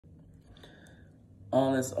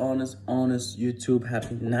Honest YouTube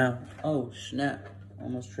happy now. Oh snap,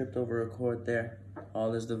 almost tripped over a cord there.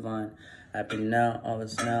 All is divine. Happy now, all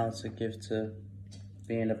is now. It's a gift to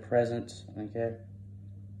be in the present, okay?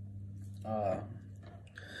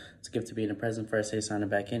 It's a gift to be in the present. First, say signing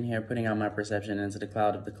back in here, putting out my perception into the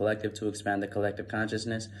cloud of the collective to expand the collective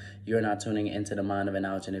consciousness. You're not tuning into the mind of an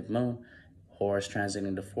alternate moon. Horus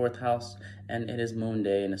transiting the 4th house, and it is moon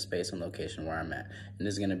day in the space and location where I'm at. And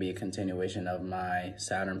this is going to be a continuation of my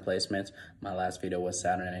Saturn placements. My last video was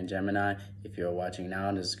Saturn and Gemini. If you're watching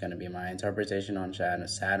now, this is going to be my interpretation on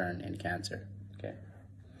Saturn in Cancer. Okay.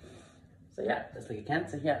 So yeah, let's look at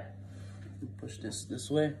Cancer. Yeah. Push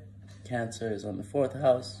this way. Cancer is on the 4th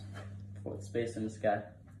house, 4th space in the sky.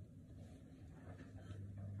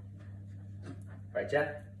 Right,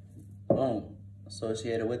 Jack? Boom.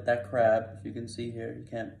 Associated with that crab, if you can see here, you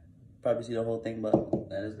can't probably see the whole thing, but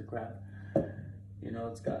that is the crab. You know,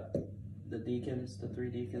 it's got the deacons, the 3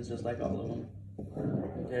 deacons, just like all of them.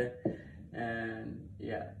 Okay, and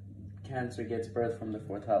yeah, Cancer gets birth from the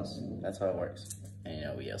 4th house. That's how it works. And you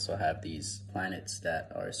know, we also have these planets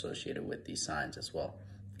that are associated with these signs as well.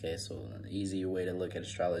 Okay, so an easier way to look at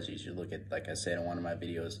astrology is you look at, like I said in one of my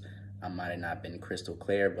videos, I might have not been crystal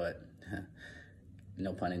clear, but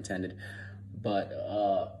no pun intended. But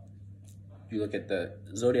you look at the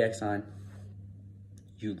zodiac sign,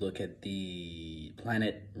 you look at the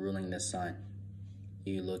planet ruling this sign,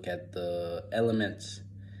 you look at the elements,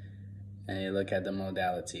 and you look at the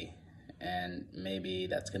modality. And maybe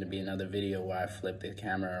that's going to be another video where I flip the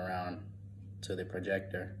camera around to the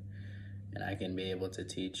projector and I can be able to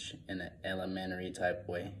teach in an elementary type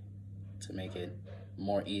way to make it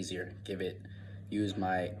more easier. Use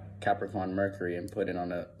my Capricorn Mercury and put it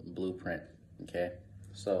on a blueprint. Okay,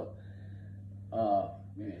 so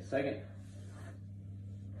give me a second.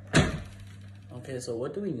 Okay, so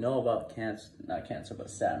what do we know about Cancer,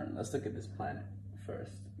 but Saturn? Let's look at this planet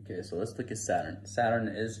first. Okay, so let's look at Saturn. Saturn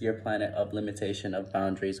is your planet of limitation, of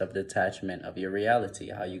boundaries, of detachment, of your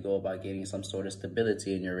reality, how you go about getting some sort of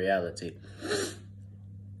stability in your reality.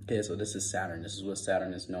 Okay, so this is Saturn. This is what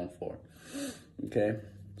Saturn is known for. Okay,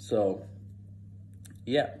 so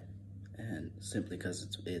yeah. And simply because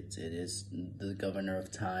it is the governor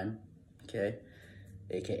of time, okay,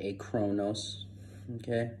 aka Chronos,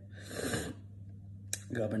 okay,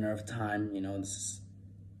 governor of time. You know, this is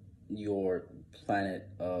your planet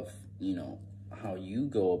of, you know, how you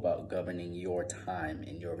go about governing your time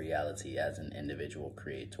in your reality as an individual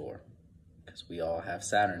creator. Because we all have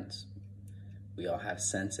Saturns, we all have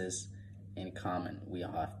senses in common, we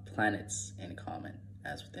all have planets in common.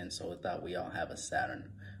 As within, so without, we all have a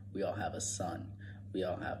Saturn. We all have a sun, we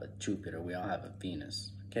all have a Jupiter, we all have a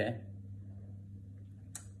Venus, okay?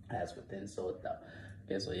 As within, so without.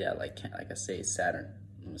 Okay, so yeah, like I say, Saturn.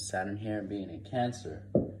 Saturn here being in Cancer.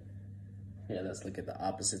 Yeah, let's look at the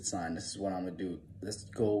opposite sign. This is what I'm gonna do. Let's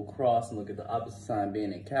go across and look at the opposite sign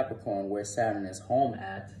being in Capricorn, where Saturn is home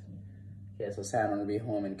at. Okay, so Saturn will be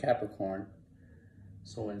home in Capricorn.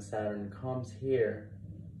 So when Saturn comes here,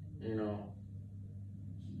 you know,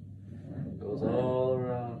 goes all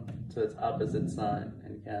around to its opposite sign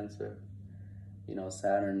in Cancer. You know,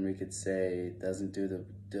 Saturn, we could say, doesn't do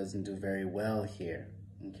very well here.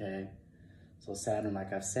 Okay, so Saturn,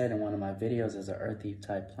 like I've said in one of my videos, is an earthy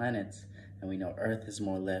type planet, and we know Earth is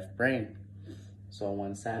more left brain. So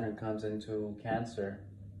when Saturn comes into Cancer,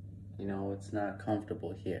 you know, it's not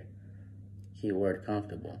comfortable here. Keyword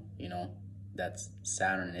comfortable. You know, that's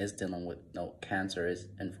Saturn is dealing with. No, Cancer is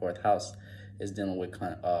in 4th house. Is dealing with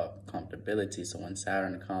comfortability. So when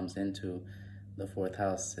Saturn comes into the 4th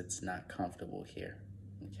house, it's not comfortable here.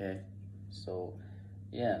 Okay, so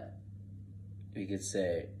yeah, we could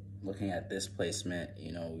say, looking at this placement,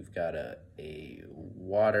 you know, we've got a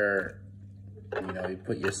water. You know, you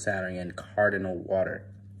put your Saturn in cardinal water.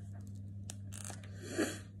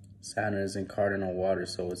 Saturn is in cardinal water,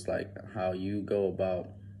 so it's like how you go about,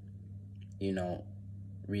 you know,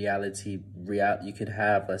 reality. You could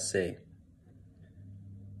have, let's say,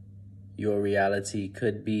 your reality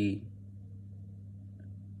could be,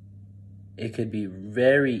 it could be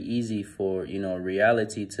very easy for, you know,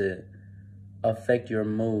 reality to affect your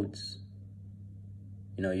moods.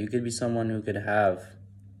 You know, you could be someone who could have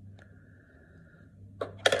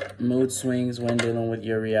mood swings when dealing with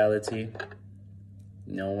your reality.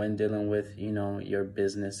 You know, when dealing with, you know, your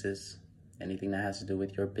businesses, anything that has to do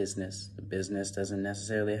with your business. The business doesn't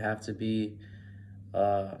necessarily have to be,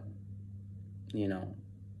 you know,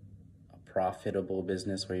 profitable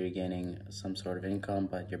business where you're gaining some sort of income,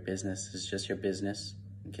 but your business is just your business.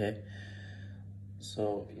 Okay,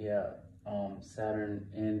 so yeah, Saturn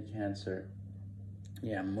in Cancer,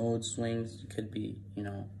 Yeah, mood swings could be, you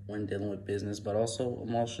know, when dealing with business, but also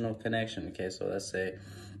emotional connection. Okay, so let's say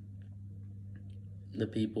the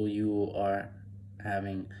people you are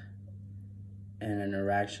having an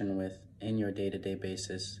interaction with in your day-to-day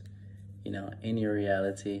basis, you know, in your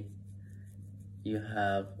reality, you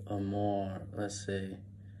have a more, let's say,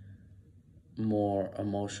 more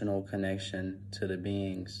emotional connection to the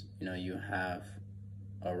beings, you know, you have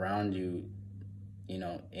around you, you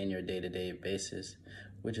know, in your day-to-day basis,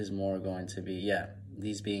 which is more going to be, yeah,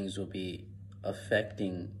 these beings will be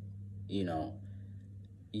affecting, you know,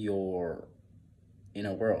 your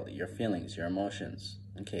inner world, your feelings, your emotions,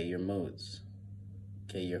 okay, your moods,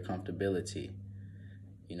 okay, your comfortability.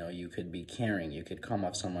 You know, you could be caring. You could come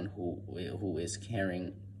off someone who is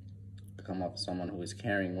caring. Come off someone who is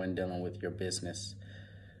caring when dealing with your business.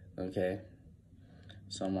 Okay,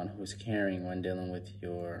 someone who's caring when dealing with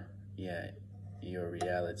your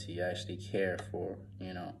reality. You actually care for,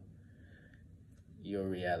 you know, your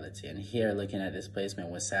reality. And here, looking at this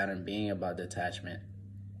placement with Saturn being about detachment,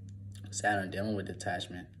 Saturn dealing with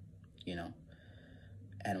detachment, you know,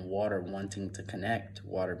 and water wanting to connect,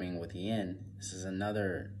 water being with yin, this is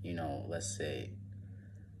another, you know, let's say,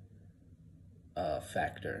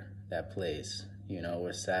 factor that plays, you know,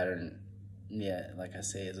 where Saturn, yeah, like I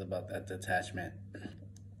say, is about that detachment.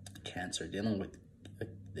 Cancer, dealing with,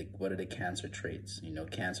 what are the Cancer traits? You know,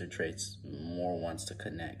 Cancer traits more wants to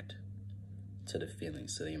connect to the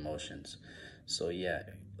feelings, to the emotions. So yeah,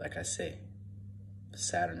 like I say,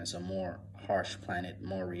 Saturn is a more harsh planet,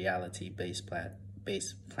 more reality-based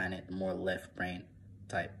planet, more left brain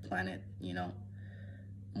type planet, you know,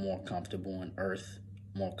 more comfortable on Earth,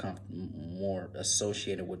 more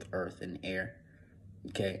associated with Earth and air,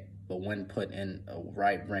 okay? But when put in a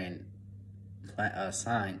right brain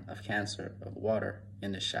sign of Cancer, of water,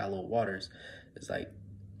 in the shallow waters, it's like,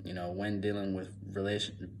 you know, when dealing with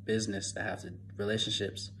relationships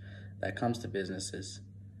that comes to businesses,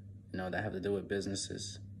 you know, that have to do with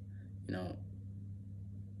businesses, you know,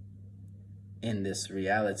 in this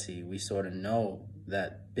reality, we sort of know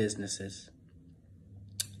that businesses,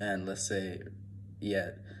 and let's say,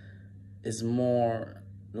 yeah, is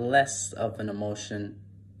less of an emotion,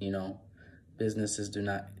 you know, businesses do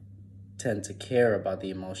not tend to care about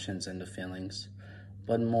the emotions and the feelings,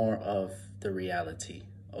 but more of the reality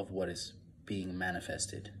of what is being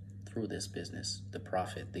manifested through this business, the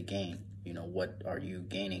profit, the gain, you know, what are you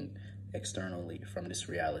gaining externally from this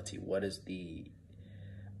reality? What is the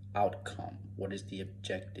outcome? What is the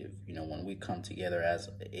objective? You know, when we come together as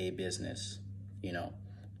a business, you know,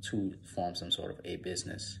 to form some sort of a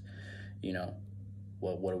business, you know,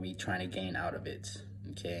 what are we trying to gain out of it?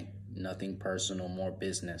 Okay, nothing personal, more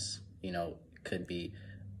business. You know, could be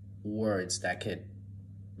words that could,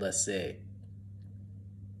 let's say,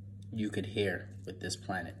 you could hear with this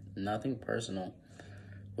planet. Nothing personal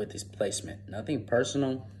with this placement. Nothing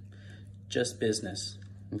personal, just business.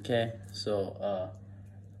 Okay, so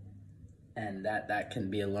and that can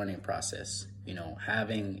be a learning process. You know,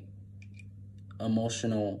 having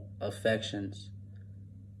emotional affections,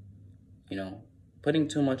 you know, putting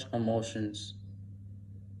too much emotions,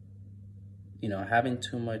 you know, having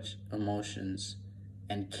too much emotions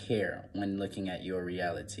and care when looking at your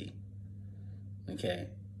reality. Okay,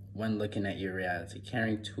 when looking at your reality,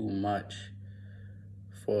 caring too much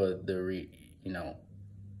for you know,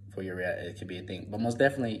 for your reality, it could be a thing. But most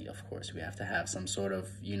definitely, of course, we have to have some sort of,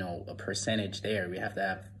 you know, a percentage there. We have to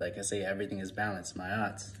have, like I say, everything is balanced. My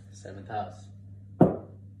odds, 7th house.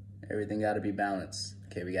 Everything got to be balanced.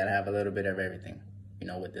 Okay, we got to have a little bit of everything. You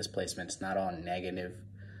know, with this placement, it's not all negative.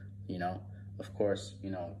 You know, of course,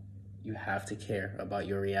 you know, you have to care about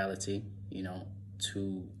your reality, you know,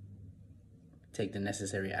 to take the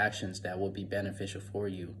necessary actions that will be beneficial for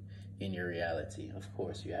you in your reality. Of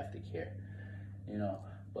course, you have to care, you know,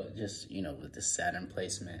 but just, you know, with the Saturn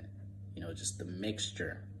placement, you know, just the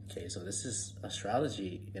mixture. Okay, so this is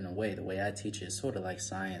astrology in a way. The way I teach it is sort of like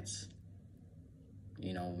science,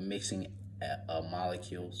 you know, mixing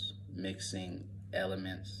molecules, mixing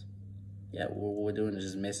elements. Yeah, what we're doing is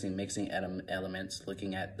just mixing elements,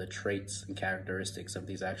 looking at the traits and characteristics of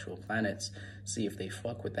these actual planets, see if they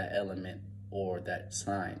fuck with that element or that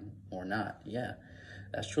sign or not. Yeah,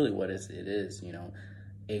 that's truly what it is, you know.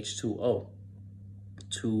 H2O,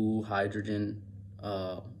 2 hydrogen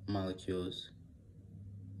molecules,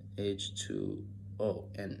 H2O,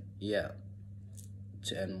 and yeah,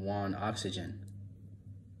 and 1 oxygen,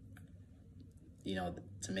 you know,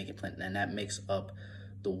 to make it plant, and that makes up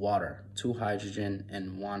the water. 2 hydrogen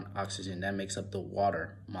and 1 oxygen, that makes up the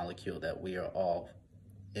water molecule that we are all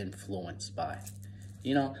influenced by,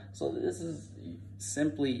 you know. So this is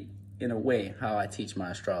simply in a way, how I teach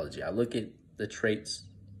my astrology. I look at the traits,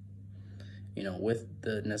 you know, with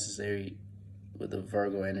the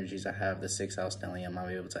Virgo energies. I have the 6th house stellium. I'm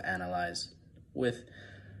able to analyze with,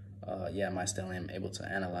 my stellium, able to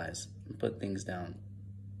analyze and put things down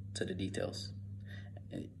to the details.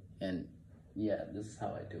 And yeah, this is how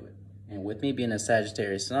I do it. And with me being a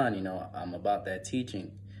Sagittarius sun, you know, I'm about that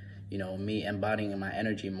teaching. You know, me embodying my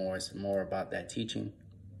energy more is more about that teaching.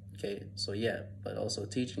 Okay, so yeah, but also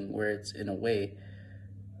teaching where it's in a way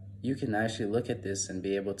you can actually look at this and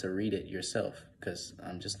be able to read it yourself, because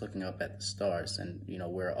I'm just looking up at the stars, and you know,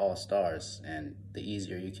 we're all stars, and the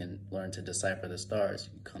easier you can learn to decipher the stars,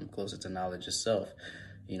 you come closer to knowledge yourself,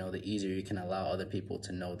 you know, the easier you can allow other people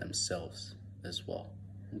to know themselves as well.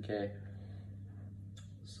 Okay,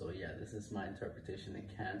 so yeah, this is my interpretation in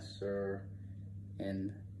Cancer.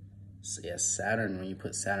 And yeah, Saturn, when you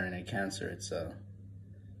put Saturn in Cancer, it's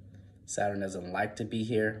Saturn doesn't like to be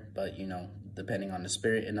here, but you know, depending on the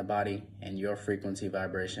spirit in the body and your frequency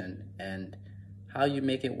vibration and how you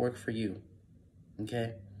make it work for you.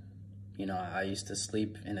 Okay, you know, I used to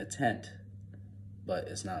sleep in a tent, but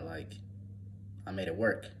it's not like I made it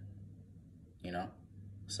work, you know.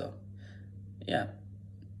 So yeah,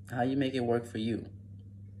 how you make it work for you,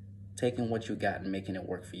 taking what you got and making it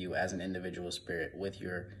work for you as an individual spirit with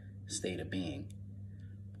your state of being,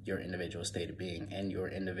 your individual state of being, and your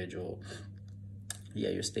individual,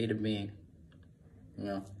 your state of being, you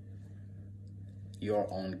know, your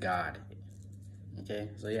own God. Okay,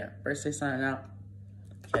 so yeah, birthday signing out.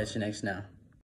 Catch you next now.